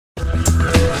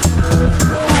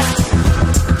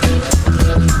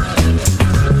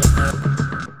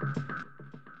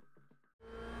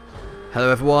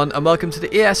Hello everyone and welcome to the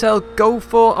ESL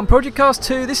Go4 on Project Cars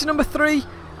 2. This is number 3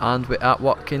 and we're at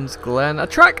Watkins Glen, a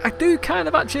track I do kind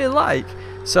of actually like.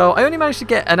 So I only managed to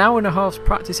get an hour and a half's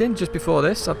practice in just before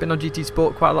this. I've been on GT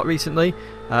Sport quite a lot recently,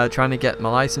 trying to get my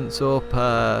license up,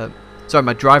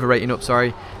 my driver rating up,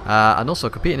 and also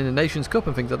competing in the Nations Cup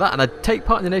and things like that. And I take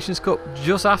part in the Nations Cup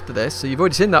just after this, so you've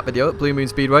already seen that video at Blue Moon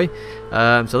Speedway.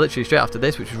 So literally straight after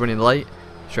this, which was running late.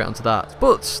 Straight onto that.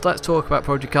 But let's talk about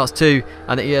Project Cars 2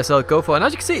 and the ESL Go4. And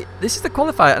as you can see, this is the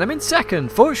qualifier, and I'm in second.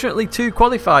 Fortunately, 2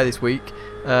 qualify this week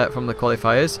from the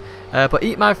qualifiers. But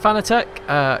Eat My Fanatec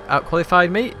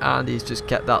out-qualified me, and he's just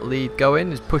kept that lead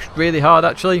going. He's pushed really hard,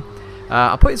 actually.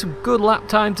 I put in some good lap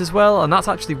times as well, and that's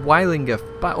actually Weilinger,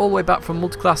 all the way back from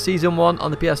Multiclass Season 1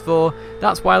 on the PS4.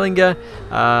 That's Weilinger,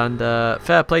 and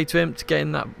fair play to him to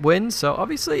getting that win. So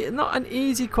obviously, not an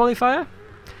easy qualifier.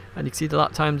 And you can see the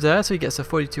lap times there, so he gets a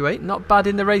 42.8. Not bad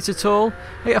in the race at all.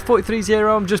 I get a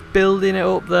 43.0. I'm just building it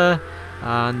up there.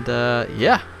 And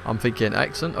yeah, I'm thinking,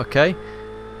 excellent, okay.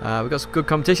 We've got some good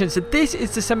competition. So this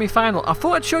is the semi-final. I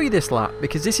thought I'd show you this lap,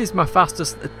 because this is my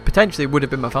fastest, potentially would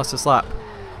have been my fastest lap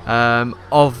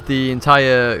of the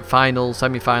entire final,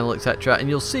 semi-final, etc. And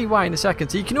you'll see why in a second.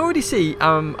 So you can already see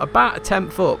I'm about a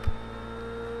 10th up.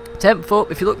 10th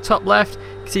up, if you look top left,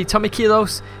 you can see Tommy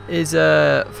Kilos is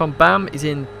from BAM, is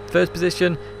in first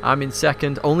position. I'm in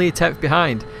second, only a 10th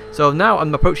behind. So now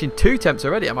I'm approaching 2 temps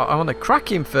already. I'm on a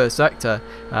cracking first sector,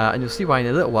 and you'll see why in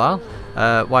a little while.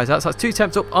 Why is that? So that's 2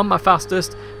 temps up on my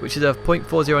fastest, which is a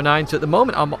 0.409. So at the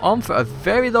moment I'm on for a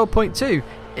very low 0.2,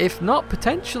 if not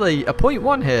potentially a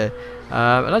 0.1 here.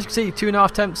 And as you can see,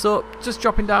 2.5 temps up, just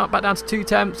dropping back down to 2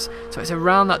 temps. So it's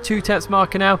around that 2 temps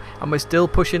marker now, and we're still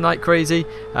pushing like crazy.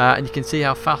 And you can see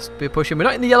how fast we're pushing. We're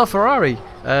not in the yellow Ferrari.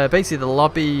 Basically, the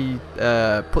lobby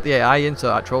put the AI in, so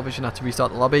that Trollvision had to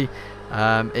restart the lobby.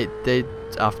 It did.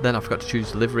 Then I forgot to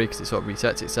choose delivery because it sort of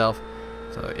resets itself.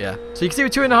 So yeah, so you can see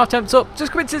we're 2.5 temps up.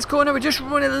 Just coming to this corner, we're just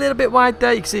running a little bit wide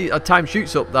there. You can see our time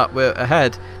shoots up that we're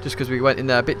ahead just because we went in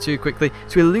there a bit too quickly.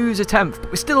 So we lose a 10th, but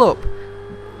we're still up.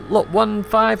 Look, 1.5,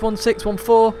 1.6,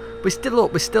 1.4. We're still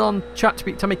up. We're still on track to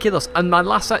beat Tommy Kilos. And my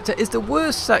last sector is the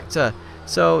worst sector.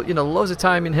 So, you know, loads of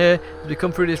time in here as we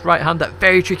come through this right-hander,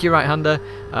 very tricky right-hander,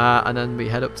 and then we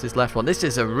head up to this left one. This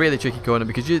is a really tricky corner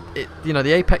because, you know,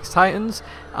 the apex tightens,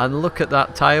 and look at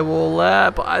that tyre wall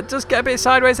there. But I just get a bit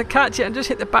sideways, I catch it and just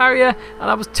hit the barrier, and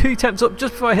I was 2 temps up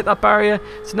just before I hit that barrier.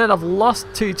 So then I've lost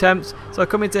 2 temps. So I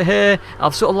come into here,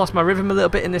 I've sort of lost my rhythm a little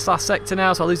bit in this last sector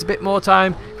now, so I lose a bit more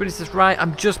time. Finish this right,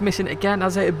 I'm just missing it again,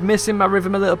 as I'm missing my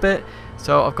rhythm a little bit.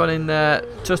 So I've gone in there,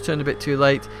 just turned a bit too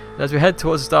late. And as we head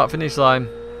towards the start-finish line,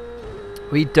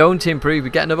 we don't improve. We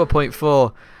get another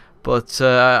 0.4. But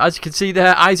as you can see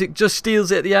there, Isaac just steals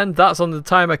it at the end. That's on the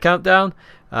timer countdown.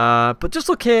 But just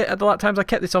look here at the lap times. I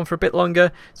kept this on for a bit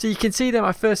longer. So you can see there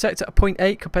my first sector at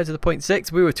 0.8 compared to the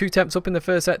 0.6. We were 2 temps up in the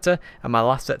first sector, and my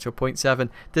last sector at 0.7.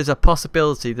 There's a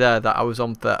possibility there that I was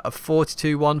on for a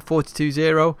 42.1,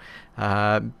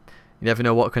 42.0. You never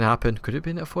know what can happen. Could it have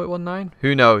been a 41.9?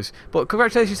 Who knows? But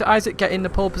congratulations to Isaac getting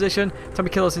the pole position. Tommy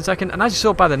Kilos in second. And as you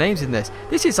saw by the names in this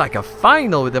is like a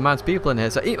final with the amount of people in here.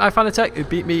 So Eat My Fanatec, who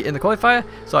beat me in the qualifier,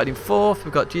 started in 4th.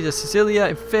 We've got Jesus Cecilia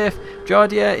in 5th.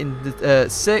 Jardia in the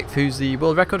 6th, who's the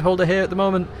world record holder here at the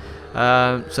moment.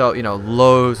 So, you know,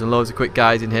 loads and loads of quick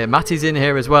guys in here. Matty's in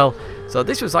here as well. So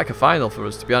this was like a final for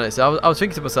us, to be honest. I was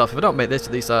thinking to myself, if I don't make this,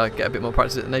 at least I'll get a bit more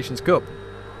practice at the Nations Cup.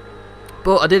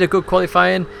 But I did a good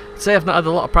qualifying. Say I've not had a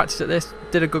lot of practice at this.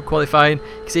 Did a good qualifying.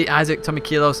 You can see Isaac, Tommy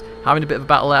Kilos having a bit of a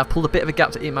battle there. I've pulled a bit of a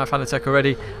gap to Eat My Fanatec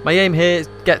already. My aim here is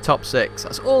get top 6.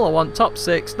 That's all I want. Top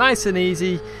 6. Nice and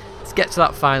easy. Let's get to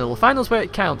that final. The final's where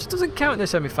it counts. It doesn't count in the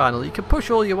semi-final. You can push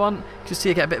all you want. Just see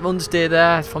you get a bit of understeer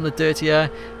there from the dirty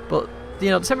air. But, you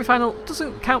know, the semi-final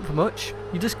doesn't count for much.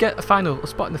 You just get a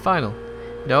spot in the final.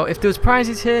 You know, if there was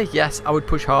prizes here, yes, I would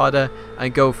push harder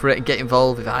and go for it and get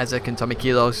involved with Isaac and Tommy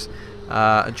Kilos.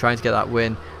 And trying to get that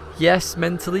win. Yes,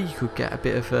 mentally you could get a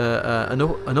bit of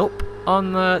an up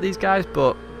on these guys,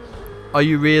 but are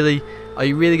you really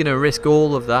going to risk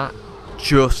all of that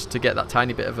just to get that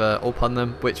tiny bit of a up on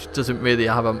them, which doesn't really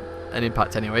have an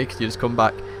impact anyway, because you just come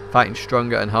back fighting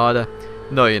stronger and harder?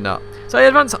 No, you're not. So I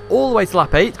advance all the way to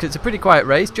lap 8 because it's a pretty quiet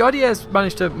race. Jardia has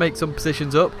managed to make some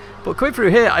positions up, but coming through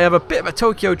here I have a bit of a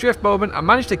Tokyo drift moment. I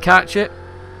managed to catch it.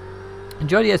 And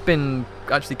Jody has been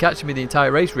actually catching me the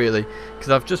entire race, really,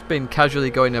 because I've just been casually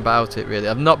going about it, really.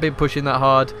 I've not been pushing that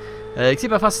hard. You can see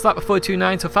my fastest lap at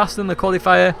 42.9, so faster than the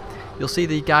qualifier. You'll see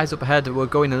the guys up ahead were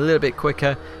going a little bit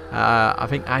quicker. I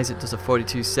think Isaac does a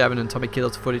 42.7 and Tommy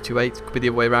Kilos a 42.8. Could be the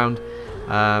other way around.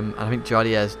 And I think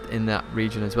Jardia is in that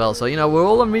region as well. So, you know, we're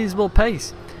all on reasonable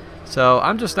pace. So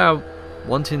I'm just now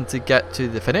wanting to get to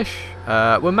the finish.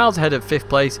 We're miles ahead of 5th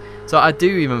place, so I do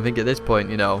even think at this point,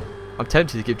 you know, I'm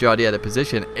tempted to give Jardier the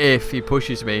position if he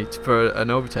pushes me for an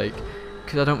overtake,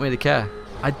 because I don't really care.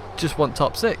 I just want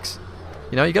top 6.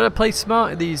 You know, you got to play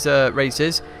smart in these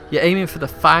races. You're aiming for the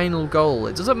final goal.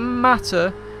 It doesn't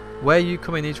matter where you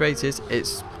come in these races,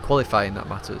 it's qualifying that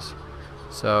matters.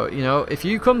 So, you know, if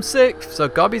you come 6th, so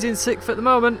Gobby's in 6th at the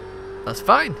moment, that's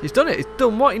fine. He's done it. He's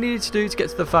done what he needed to do to get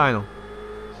to the final.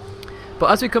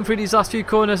 But as we come through these last few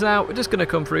corners now, we're just going to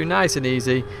come through nice and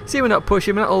easy. See, we're not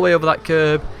pushing, we're not all the way over that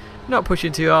curb. Not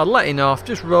pushing too hard, letting off,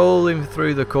 just rolling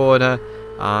through the corner.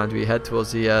 And we head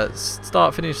towards the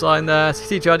start-finish line there. So you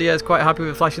see Jardier is quite happy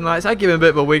with flashing lights. I give him a bit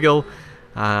of a wiggle.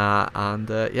 Yeah,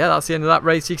 that's the end of that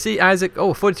race. You can see Isaac,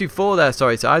 42.4 there,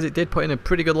 sorry. So Isaac did put in a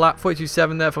pretty good lap.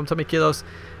 42.7 there from Tommy Kilos.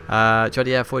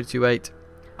 Jardier 42.8.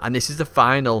 And this is the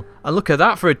final. And look at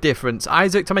that for a difference.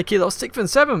 Isaac, Tommy Kilos, 6th and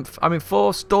 7th. I'm in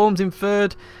 4th, Storm's in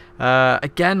 3rd.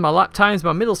 Again, my lap times,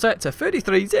 my middle set to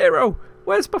 33.0.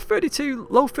 Where's my 32,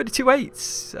 low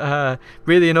 32.8s?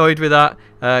 Really annoyed with that,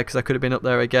 because I could have been up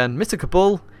there again. Mr.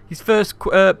 Kabul, his first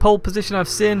pole position I've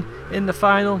seen in the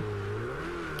final.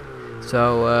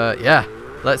 So, yeah,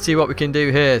 let's see what we can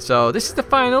do here. So, this is the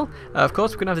final. Of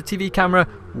course, we're going to have the TV camera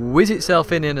whiz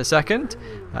itself in a second.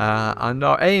 And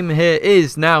our aim here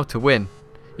is now to win.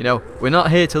 You know, we're not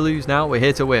here to lose now, we're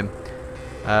here to win.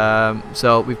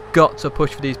 So we've got to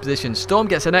push for these positions. Storm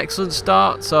gets an excellent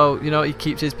start, so you know he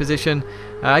keeps his position.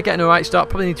 Getting a right start.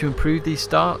 Probably need to improve these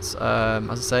starts. As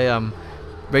I say, I'm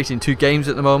racing 2 games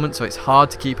at the moment, so it's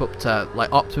hard to keep up to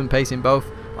like optimum pace in both.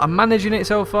 I'm managing it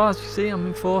so far. As you see, I'm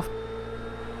in 4th.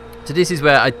 So this is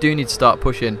where I do need to start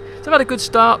pushing. So I've had a good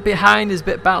start. Behind is a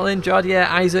bit battling. Jardier,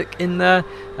 Isaac in there.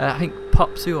 I think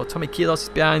Popsu or Tommy Kilos is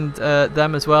behind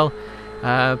them as well.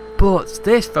 But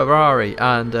this Ferrari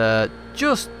and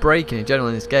just braking in general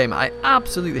in this game, I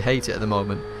absolutely hate it at the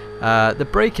moment. The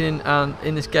braking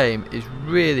in this game is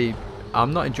really,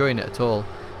 I'm not enjoying it at all,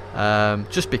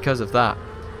 just because of that.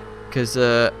 Because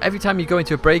every time you go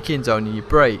into a braking zone and you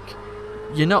brake,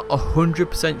 you're not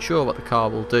 100% sure what the car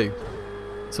will do.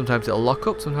 Sometimes it'll lock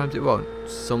up, sometimes it won't.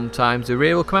 Sometimes the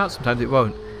rear will come out, sometimes it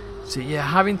won't. So you're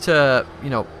having to, you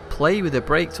know, play with the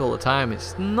brakes all the time.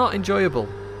 It's not enjoyable.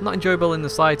 Not enjoyable in the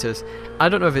slightest. I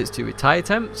don't know if it's due with tyre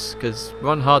temps, because we're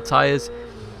on hard tyres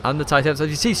and the tyre temps. As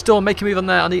you see Storm making a move on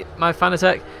there on my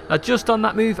Fanatec. Now just on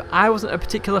that move, I wasn't a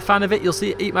particular fan of it. You'll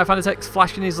see Eat My Fanatec's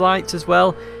flashing his lights as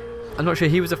well. I'm not sure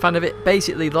he was a fan of it.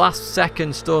 Basically, the last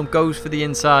second Storm goes for the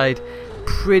inside.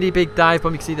 Pretty big dive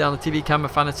bomb. You can see down the TV camera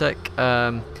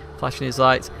Fanatec flashing his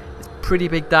lights. It's a pretty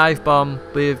big dive bomb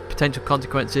with potential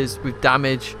consequences, with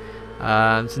damage.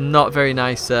 It's not very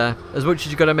nice there. As much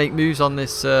as you've got to make moves on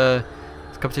this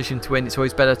competition to win, it's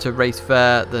always better to race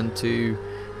fair than to, you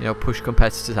know, push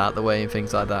competitors out of the way and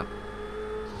things like that.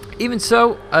 Even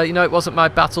so, you know, it wasn't my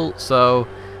battle, so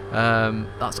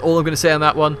that's all I'm going to say on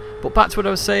that one. But back to what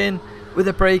I was saying, with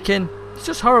the braking, it's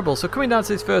just horrible. So coming down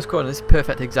to this first corner, this is a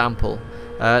perfect example.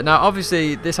 Now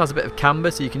obviously this has a bit of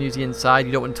camber, so you can use the inside.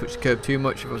 You don't want to touch the curb too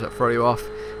much, if it was to throw you off.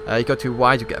 You go too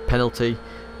wide, you get a penalty.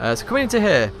 So coming into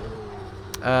here,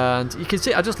 and you can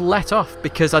see I just let off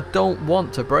because I don't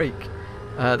want to brake.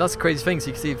 That's the crazy thing. So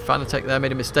you can see Fanatec there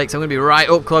made a mistake, so I'm going to be right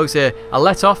up close here. I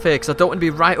let off here because I don't want to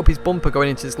be right up his bumper going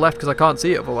into his left, because I can't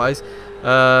see it otherwise.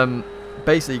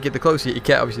 Basically, you get the closer you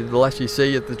get, obviously the less you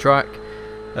see of the track.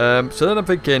 So then I'm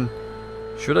thinking,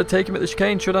 should I take him at the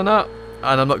chicane, should I not?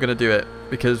 And I'm not going to do it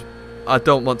because I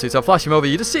don't want to. So I'll flash him over.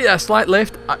 You just see that slight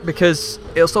lift because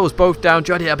it'll slow us both down.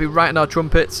 Jody, I'll be right in our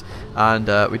trumpets, and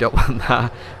we don't want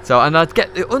that. So, and I'd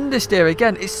get the understeer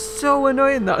again. It's so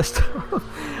annoying, that stuff.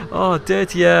 Oh,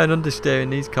 dirty air and understeer in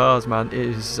these cars, man,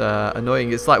 is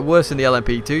annoying. It's like worse than the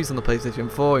LMP2s on the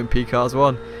PlayStation 4 in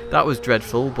PCars2. That was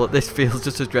dreadful, but this feels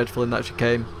just as dreadful in that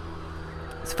chicane.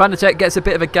 So Fanatec gets a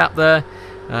bit of a gap there,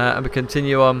 and we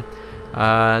continue on.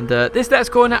 And this next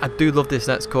corner, I do love this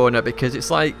next corner because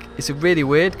it's like, it's really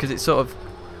weird because it's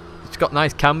got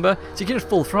nice camber, so you can just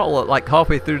full throttle like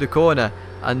halfway through the corner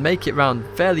and make it round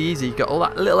fairly easy. You got all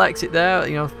that little exit there,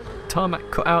 you know,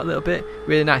 tarmac cut out a little bit,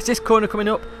 really nice. This corner coming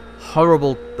up,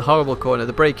 horrible corner.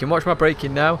 The braking, watch my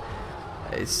braking now.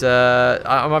 It's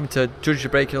I'm having to judge the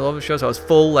braking all over the show. So I was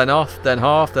full, then off, then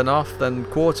half, then off, then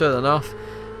quarter, then off.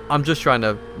 I'm just trying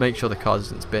to make sure the car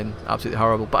doesn't spin. Absolutely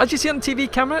horrible. But as you see on the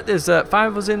TV camera, there's 5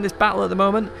 of us in this battle at the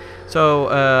moment. So,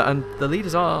 and the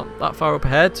leaders aren't that far up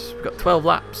ahead. We've got 12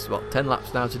 laps, well, 10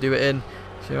 laps now to do it in.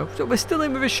 So we're still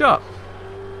in with a shot.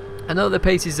 I know the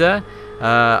pace is there.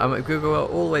 I'm going to go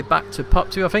all the way back to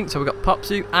Popsu, I think. So we've got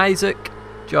Popsu, Isaac,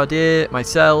 Jardier,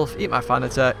 myself, Eat My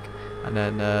Fanatec, and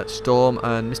then Storm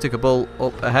and Mr. Kabul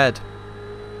up ahead.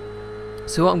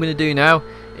 So what I'm going to do now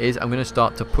is I'm going to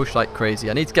start to push like crazy.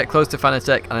 I need to get close to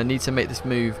Fanatec, and I need to make this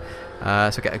move.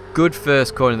 So get a good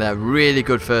first corner there, really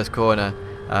good first corner.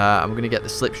 I'm going to get the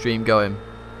slipstream going.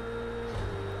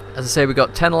 As I say, we've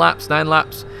got 9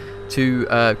 laps to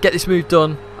get this move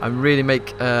done and really make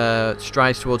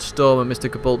strides towards Storm and Mr.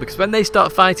 Kabul, because when they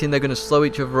start fighting, they're going to slow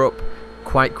each other up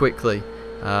quite quickly.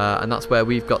 And that's where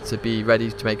we've got to be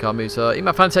ready to make our move. So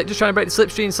Ema Fanatec just trying to break the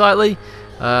slipstream slightly,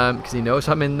 because he knows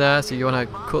I'm in there, so you want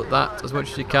to cut that as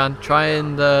much as you can. Try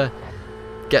and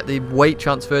get the weight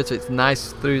transferred so it's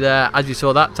nice through there. As you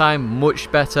saw that time,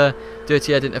 much better.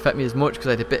 Dirty air didn't affect me as much because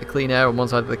I had a bit of clean air on one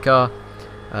side of the car.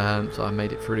 So I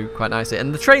made it through quite nicely.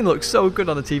 And the train looks so good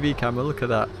on the TV camera, look at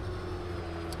that.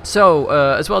 So,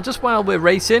 as well, just while we're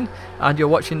racing, and you're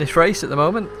watching this race at the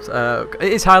moment,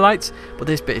 it is highlights, but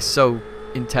this bit is so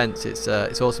intense, it's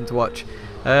awesome to watch.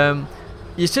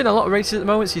 You're seeing a lot of races at the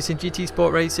moment, so you're seeing GT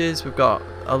Sport races, we've got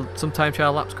some time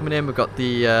trial laps coming in, we've got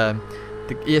the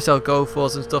ESL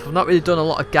Go4s and stuff. I've not really done a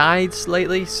lot of guides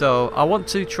lately, so I want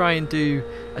to try and do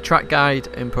a track guide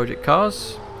in Project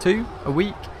Cars 2 a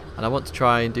week, and I want to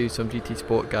try and do some GT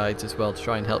Sport guides as well to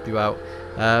try and help you out.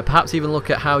 Perhaps even look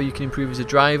at how you can improve as a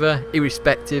driver,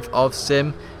 irrespective of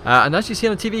sim. And as you see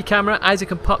on the TV camera,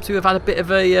 Isaac and Popsy have had a bit of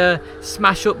a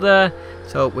smash up there.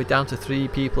 So we're down to 3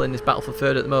 people in this battle for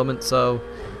third at the moment. So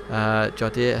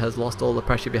Jadir has lost all the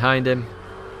pressure behind him.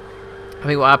 I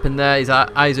think what happened there is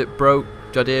that Isaac broke,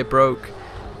 Jadir broke,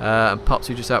 and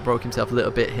Popsy just outbroke himself a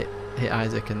little bit, hit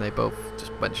Isaac, and they both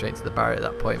just went straight into the barrier at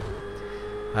that point.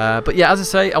 But yeah, as I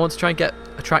say, I want to try and get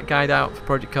a track guide out for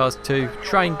Project Cars 2,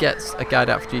 try and get a guide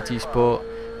out for GT Sport,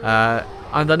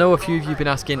 and I know a few of you have been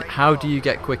asking, how do you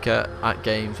get quicker at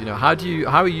games? You know, how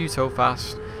are you so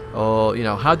fast? Or, you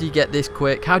know, how do you get this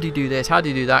quick? How do you do this? How do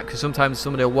you do that? Because sometimes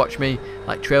somebody will watch me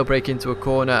like trail brake into a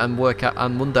corner and work out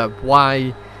and wonder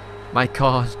why my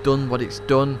car's done what it's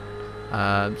done.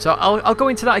 So I'll go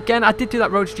into that again. I did do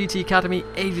that Road to GT Academy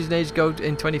ages and ages ago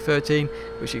in 2013,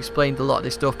 which explained a lot of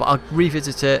this stuff, but I'll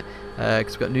revisit it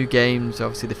because we've got new games.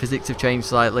 Obviously the physics have changed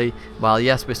slightly. While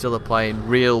yes, we're still applying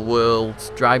real world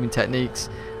driving techniques,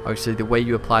 obviously the way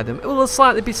you apply them, it will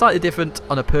be slightly different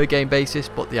on a per game basis,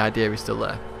 but the idea is still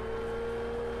there.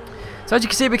 So as you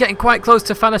can see, we're getting quite close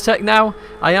to Fanatec now.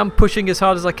 I am pushing as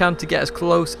hard as I can to get as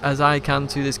close as I can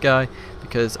to this guy,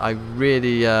 because I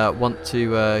really want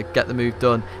to get the move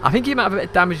done. I think he might have a bit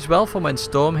of damage as well from when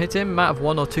Storm hit him. Might have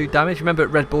 1 or 2 damage. Remember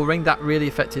at Red Bull Ring, that really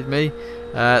affected me.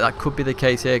 That could be the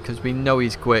case here because we know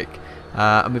he's quick.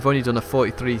 And we've only done a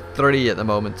 43.3 at the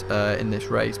moment in this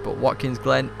race. But Watkins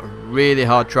Glen, a really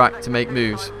hard track to make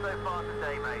moves.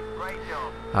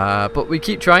 But we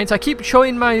keep trying. So I keep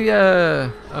showing my,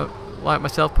 like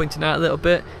myself pointing out a little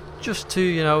bit, just to,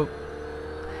 you know,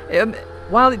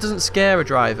 while it doesn't scare a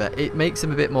driver, it makes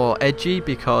them a bit more edgy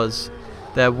because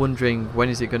they're wondering when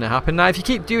is it going to happen. Now if you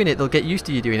keep doing it, they'll get used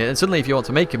to you doing it, and suddenly if you want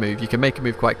to make a move, you can make a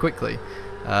move quite quickly.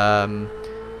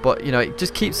 But you know, it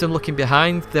just keeps them looking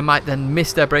behind. They might then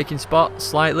miss their braking spot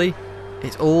slightly.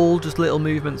 It's all just little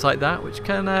movements like that which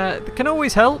can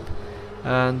always help.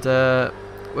 And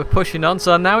we're pushing on,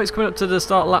 so now it's coming up to the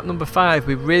start lap number 5.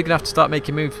 We're really gonna have to start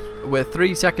making moves. We're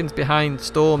 3 seconds behind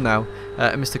Storm now,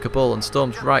 and Mr. Kabul, and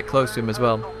Storm's right close to him as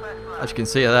well. As you can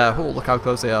see there, oh look how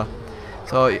close they are.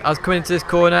 So as coming into this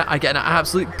corner, I get an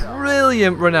absolute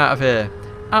brilliant run out of here,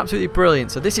 absolutely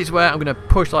brilliant. So this is where I'm gonna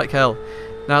push like hell.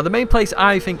 Now the main place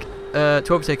I think to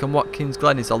overtake on Watkins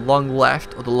Glen is the long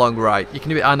left or the long right. You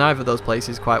can do it on either of those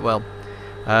places quite well.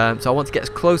 So I want to get as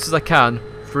close as I can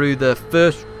through the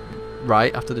first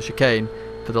right after the chicane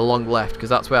for the long left,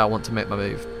 because that's where I want to make my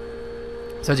move.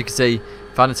 So as you can see,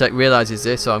 Fanatec realises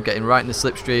this, so I'm getting right in the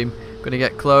slipstream. Going to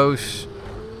get close.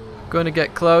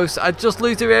 I just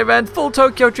lose the rear end. Full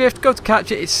Tokyo drift. Go to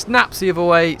catch it. It snaps the other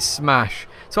way. Smash.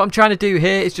 So what I'm trying to do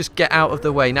here is just get out of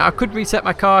the way. Now I could reset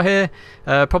my car here.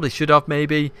 Probably should have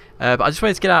maybe. But I just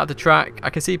wanted to get out of the track.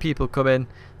 I can see people coming,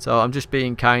 so I'm just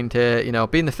being kind here. You know,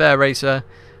 being the fair racer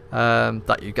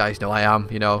that you guys know I am.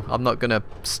 You know, I'm not going to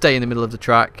stay in the middle of the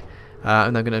track.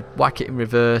 And I'm going to whack it in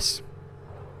reverse.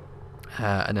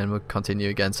 And then we'll continue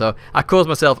again. So I caused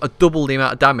myself a double the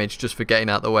amount of damage just for getting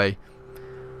out of the way.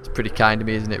 It's pretty kind of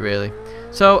me, isn't it, really?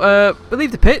 So we'll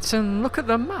leave the pits and look at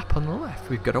the map on the left.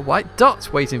 We've got a white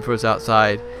dot waiting for us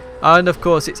outside. And of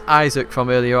course it's Isaac from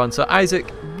earlier on. So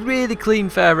Isaac, really clean,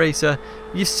 fair racer.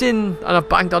 You've seen, and I've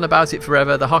banged on about it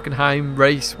forever, the Hockenheim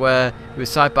race where we were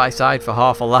side by side for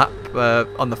half a lap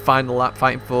on the final lap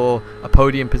fighting for a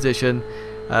podium position.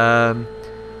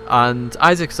 And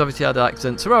Isaac has obviously had an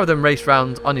accident, so rather than race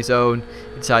round on his own,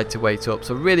 he decided to wait up.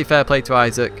 So really fair play to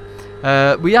Isaac.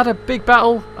 We had a big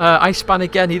battle. I spun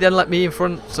again. He then let me in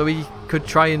front, so he could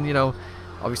try and, you know,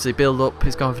 obviously build up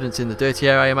his confidence in the dirty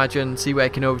area, I imagine, see where he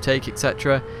can overtake,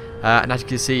 etc. And as you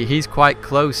can see, he's quite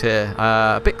close here,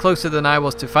 a bit closer than I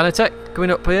was to Fanatec coming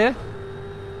up here.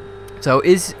 So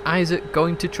is Isaac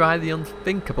going to try the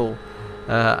unthinkable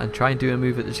and try and do a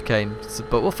move at the chicane?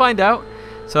 But we'll find out.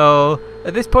 So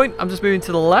at this point, I'm just moving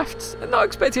to the left. I'm not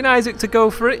expecting Isaac to go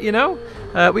for it, you know.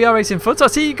 We are racing front. So I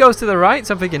see he goes to the right.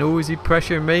 So I'm thinking, oh, is he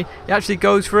pressuring me? He actually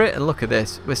goes for it. And look at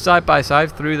this. We're side by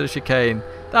side through the chicane.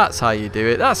 That's how you do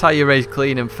it. That's how you race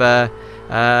clean and fair.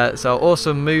 So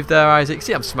awesome move there, Isaac.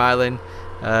 See, I'm smiling.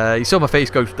 You saw my face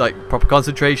go like proper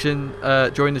concentration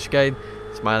during the chicane.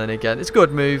 Smiling again. It's a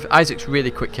good move. Isaac's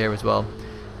really quick here as well.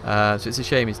 So it's a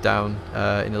shame he's down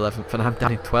in 11th and I'm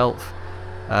down in 12th.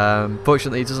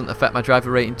 Fortunately, it doesn't affect my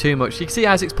driver rating too much. You can see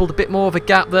Isaac's pulled a bit more of a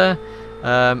gap there.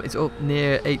 It's up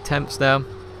near 8/10 now.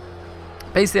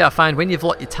 Basically, I find when you've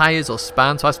locked your tyres or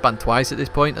span, so I span twice at this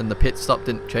point and the pit stop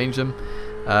didn't change them.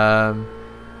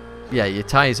 Yeah, your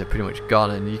tyres are pretty much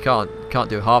gone and you can't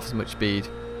do half as much speed.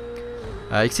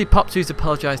 You can see Pop2's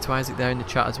apologised to Isaac there in the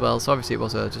chat as well, so obviously it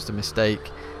was just a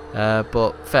mistake.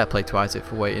 But fair play to Isaac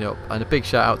for waiting up, and a big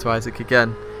shout out to Isaac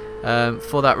again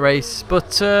for that race.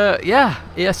 But yeah,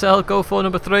 ESL Go4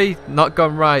 number 3 not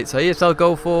gone right. So ESL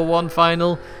Go4 1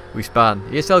 final, we span.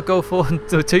 ESL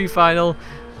Go4 2 final,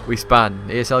 we span.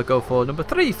 ESL Go4 number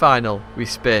 3 final, we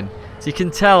spin. So you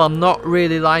can tell I'm not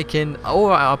really liking,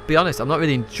 or I'll be honest, I'm not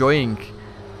really enjoying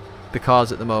the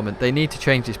cars at the moment. They need to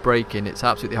change this braking. It's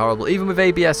absolutely horrible. Even with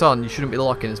ABS on, you shouldn't be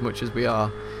locking as much as we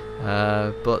are.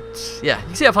 But yeah, you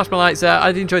can see I flashed my lights there. I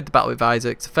enjoyed the battle with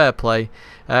Isaac. It's fair play.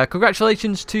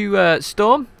 Congratulations to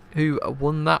Storm, who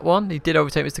won that one. He did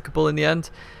overtake Mr. Kabul in the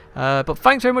end. But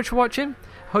thanks very much for watching.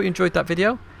 Hope you enjoyed that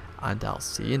video, and I'll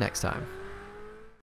see you next time.